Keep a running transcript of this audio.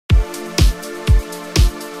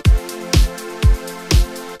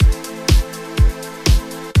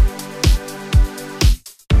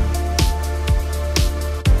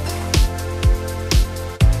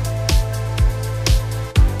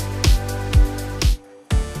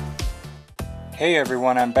Hey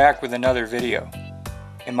everyone, I'm back with another video.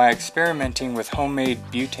 In my experimenting with homemade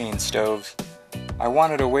butane stoves, I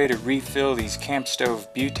wanted a way to refill these camp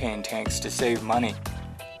stove butane tanks to save money,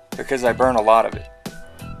 because I burn a lot of it.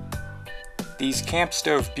 These camp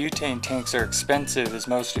stove butane tanks are expensive, as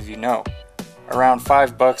most of you know, around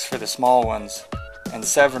 $5 for the small ones and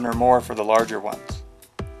 $7 or more for the larger ones.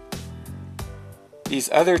 These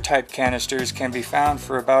other type canisters can be found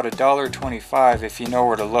for about $1.25 if you know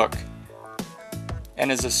where to look,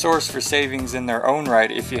 and is a source for savings in their own right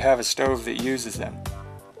if you have a stove that uses them,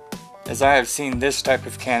 as I have seen this type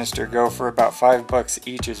of canister go for about $5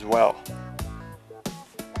 each as well.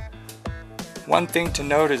 One thing to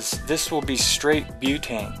note is this will be straight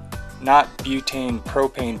butane, not butane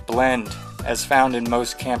propane blend as found in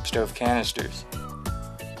most camp stove canisters.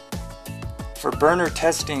 For burner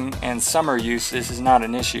testing and summer use, this is not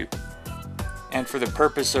an issue, and for the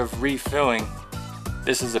purpose of refilling,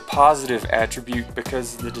 this is a positive attribute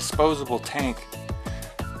because the disposable tank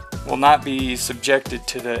will not be subjected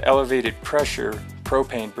to the elevated pressure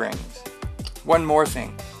propane brings. One more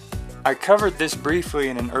thing, I covered this briefly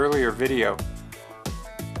in an earlier video,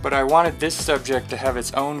 but I wanted this subject to have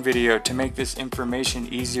its own video to make this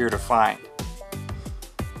information easier to find.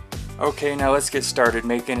 Okay, now let's get started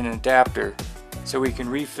making an adapter so we can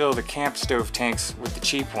refill the camp stove tanks with the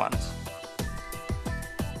cheap ones.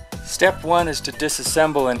 Step 1 is to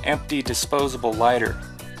disassemble an empty disposable lighter.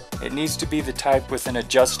 It needs to be the type with an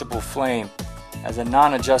adjustable flame, as a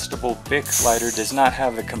non-adjustable Bic lighter does not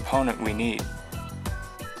have the component we need.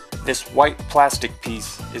 This white plastic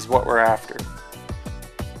piece is what we're after.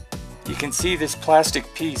 You can see this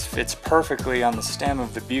plastic piece fits perfectly on the stem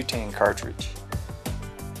of the butane cartridge.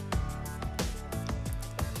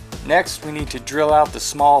 Next, we need to drill out the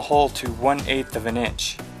small hole to 1/8 of an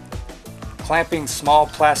inch. Clamping small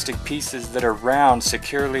plastic pieces that are round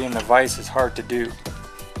securely in the vise is hard to do,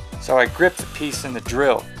 so I grip the piece in the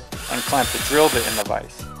drill and clamp the drill bit in the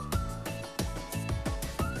vise.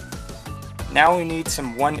 Now we need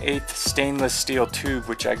some 1/8 stainless steel tube,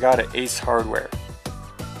 which I got at Ace Hardware.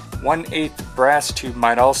 1/8 brass tube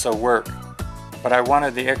might also work, but I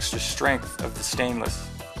wanted the extra strength of the stainless.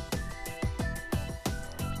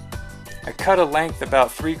 I cut a length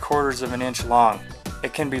about 3/4 of an inch long.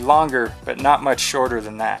 It can be longer, but not much shorter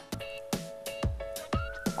than that.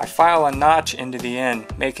 I file a notch into the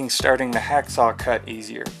end, making starting the hacksaw cut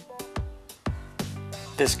easier.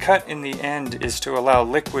 This cut in the end is to allow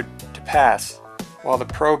liquid to pass, while the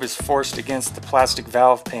probe is forced against the plastic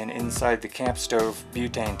valve pin inside the camp stove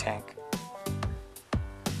butane tank.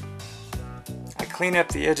 I clean up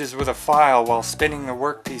the edges with a file while spinning the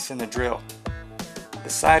workpiece in the drill. The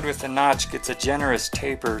side with the notch gets a generous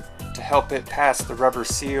taper to help it pass the rubber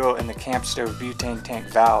seal in the camp stove butane tank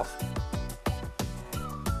valve.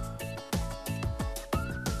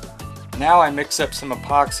 Now I mix up some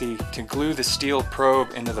epoxy to glue the steel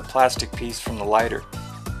probe into the plastic piece from the lighter.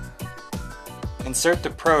 Insert the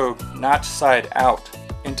probe, notch side out,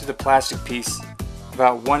 into the plastic piece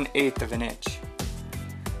about 1/8 of an inch.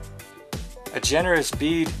 A generous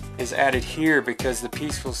bead is added here because the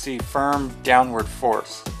piece will see firm downward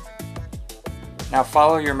force. Now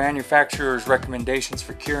follow your manufacturer's recommendations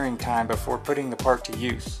for curing time before putting the part to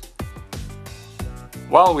use.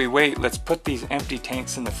 While we wait, let's put these empty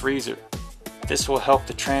tanks in the freezer. This will help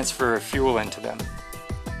the transfer of fuel into them.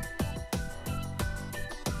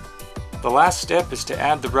 The last step is to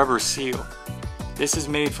add the rubber seal. This is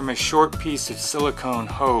made from a short piece of silicone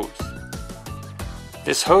hose.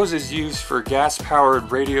 This hose is used for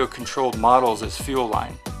gas-powered radio-controlled models as fuel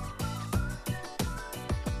line.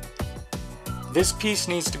 This piece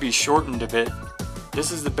needs to be shortened a bit. This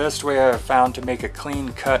is the best way I have found to make a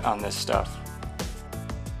clean cut on this stuff.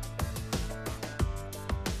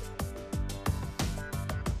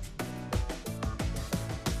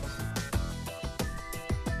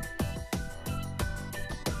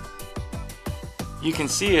 You can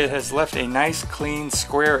see it has left a nice clean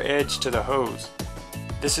square edge to the hose.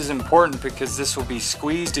 This is important because this will be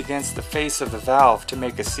squeezed against the face of the valve to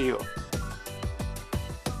make a seal.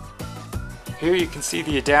 Here you can see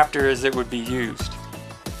the adapter as it would be used.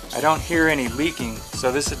 I don't hear any leaking,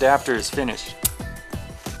 so this adapter is finished.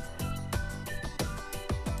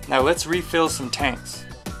 Now let's refill some tanks.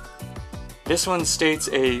 This one states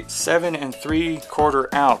a 7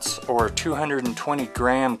 3/4 ounce or 220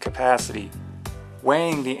 gram capacity.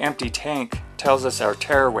 Weighing the empty tank tells us our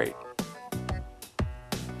tare weight.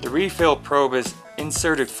 The refill probe is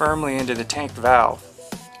inserted firmly into the tank valve.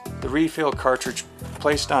 The refill cartridge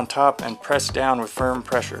placed on top and pressed down with firm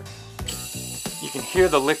pressure. You can hear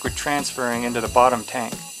the liquid transferring into the bottom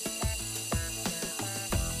tank.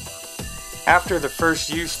 After the first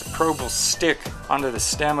use, the probe will stick onto the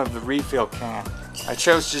stem of the refill can. I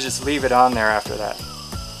chose to just leave it on there after that.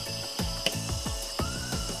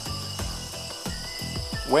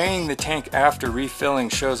 Weighing the tank after refilling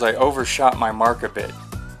shows I overshot my mark a bit.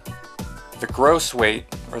 The gross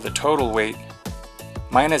weight, or the total weight,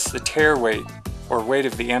 minus the tare weight, or weight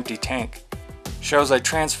of the empty tank, shows I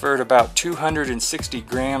transferred about 260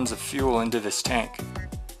 grams of fuel into this tank.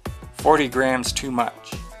 40 grams too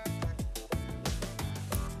much.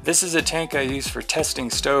 This is a tank I use for testing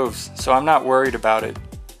stoves, so I'm not worried about it.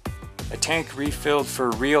 A tank refilled for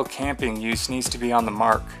real camping use needs to be on the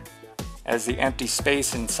mark, as the empty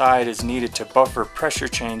space inside is needed to buffer pressure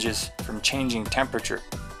changes from changing temperature.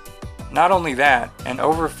 Not only that, an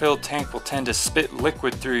overfilled tank will tend to spit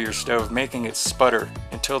liquid through your stove, making it sputter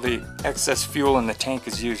until the excess fuel in the tank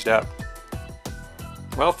is used up.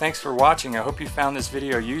 Well, thanks for watching. I hope you found this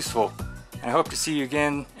video useful, and I hope to see you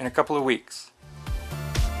again in a couple of weeks.